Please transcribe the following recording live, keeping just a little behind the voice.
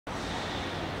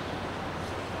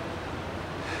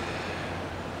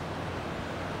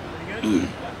good.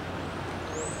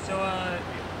 So,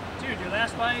 dude, your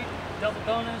last fight, double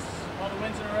bonus, all the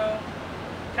wins in a row.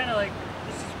 Kind of like,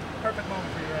 this is a perfect moment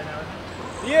for you right now, isn't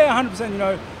it? Yeah, 100%. You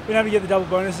know, being able to get the double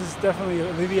bonuses definitely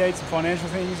alleviates some financial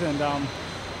things and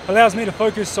allows me to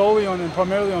focus solely on and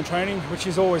primarily on training, which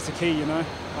is always the key, you know.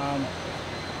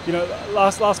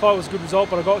 Last fight was a good result,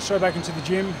 but I got straight back into the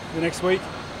gym the next week.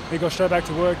 I got straight back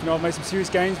to work. You know, I've made some serious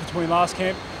gains between last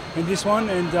camp and this one,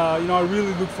 and you know, I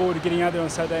really look forward to getting out there on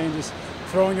Saturday and just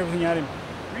throwing everything at him.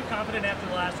 Were you confident after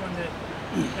the last one that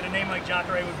a name like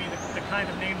Jacare would be the kind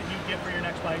of name that you'd get for your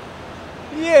next fight?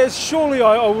 Yeah, surely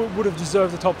I would have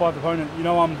deserved a top 5 opponent. You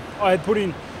know, I had put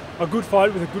in a good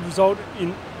fight with a good result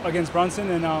against Brunson,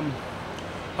 and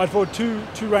I'd fought two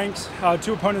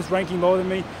opponents ranking lower than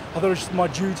me. I thought it was just my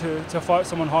due to fight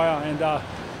someone higher, and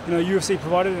you know, UFC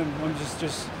provided, and I'm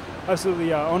just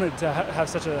absolutely honoured to have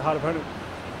such a hard opponent.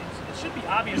 It should be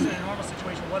obvious in a normal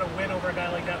situation what a win over a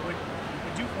guy like that would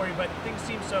do for you, but things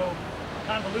seem so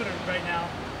convoluted right now.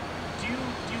 Do you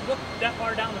look that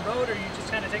far down the road, or you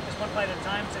just kind of take this one fight at a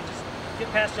time to just get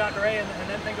past Jacare and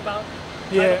then think about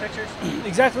title pictures?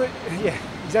 Exactly. Yeah,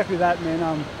 exactly that,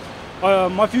 man.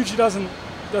 My future doesn't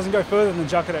go further than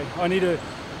Jacare. I need to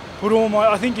put all my.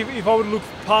 I think if I would look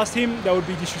past him, that would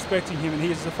be disrespecting him, and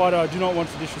he is a fighter I do not want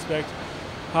to disrespect.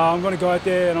 I'm going to go out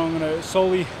there and I'm going to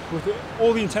solely, with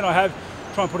all the intent I have,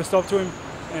 try and put a stop to him,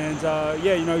 and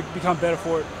yeah, you know, become better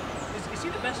for it. Is he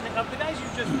the best name of the guys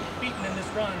you've just beaten in this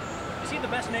run? Is he the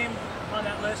best name on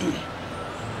that list?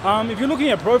 If you're looking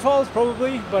at profiles,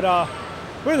 probably, but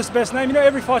whether it's the best name, you know,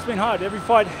 every fight's been hard. Every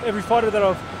fighter that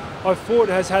I've fought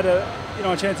has had a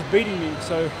chance of beating me.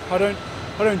 So I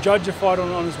don't judge a fight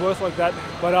on his worth like that.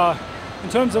 But in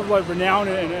terms of like renown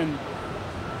and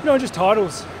you know, just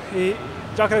titles,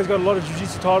 Jacare's got a lot of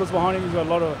jiu-jitsu titles behind him. He's got a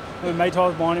lot of MMA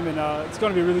titles behind him, and it's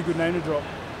going to be a really good name to drop.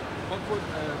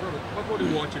 What would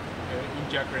you watch in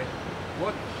Jacare?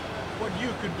 What you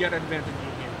could get advantage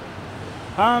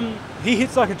in him? He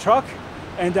hits like a truck,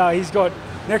 and he's got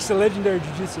next to legendary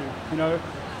jiu-jitsu. You know,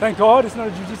 thank God it's not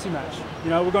a jiu-jitsu match. You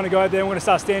know, we're going to go out there and we're going to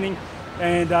start standing,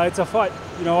 and it's a fight.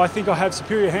 You know, I think I have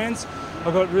superior hands.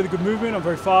 I've got really good movement. I'm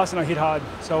very fast, and I hit hard.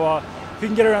 So if he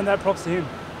can get around that, props to him.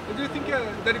 And do you think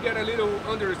that you get a little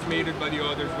underestimated by the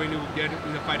others when you get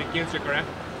in a fight against Jacare?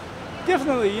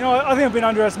 Definitely. You know, I think I've been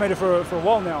underestimated for a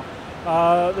while now.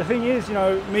 The thing is, you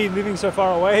know, me living so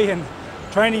far away and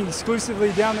training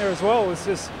exclusively down there as well, it's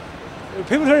just,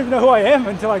 people don't even know who I am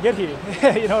until I get here.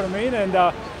 You know what I mean? And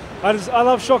I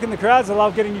love shocking the crowds, I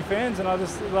love getting new fans, and I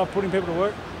just love putting people to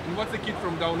work. And what's the kid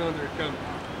from down under come?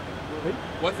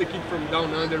 What's the kid from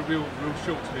down under will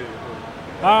show today?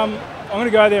 I'm going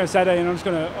to go out there on Saturday, and I'm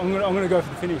going to go for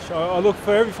the finish. I look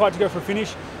for every fight to go for a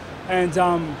finish, and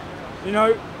you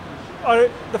know,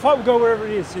 the fight will go wherever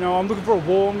it is. You know, I'm looking for a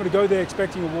war. I'm going to go there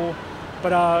expecting a war,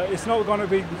 but it's not going to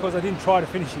be because I didn't try to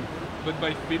finish him. But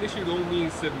by finish, you don't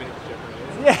mean submit,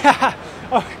 Jacare. Yeah,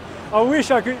 I wish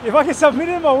I could. If I can submit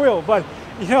him, I will. But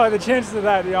you know, the chances of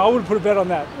that, you know, I wouldn't put a bet on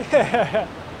that. Anything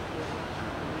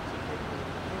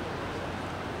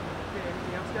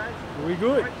else, guys? Are we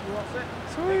good? All right, you all set?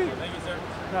 Sweet. Thank you, sir.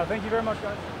 No, thank you very much,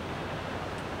 guys.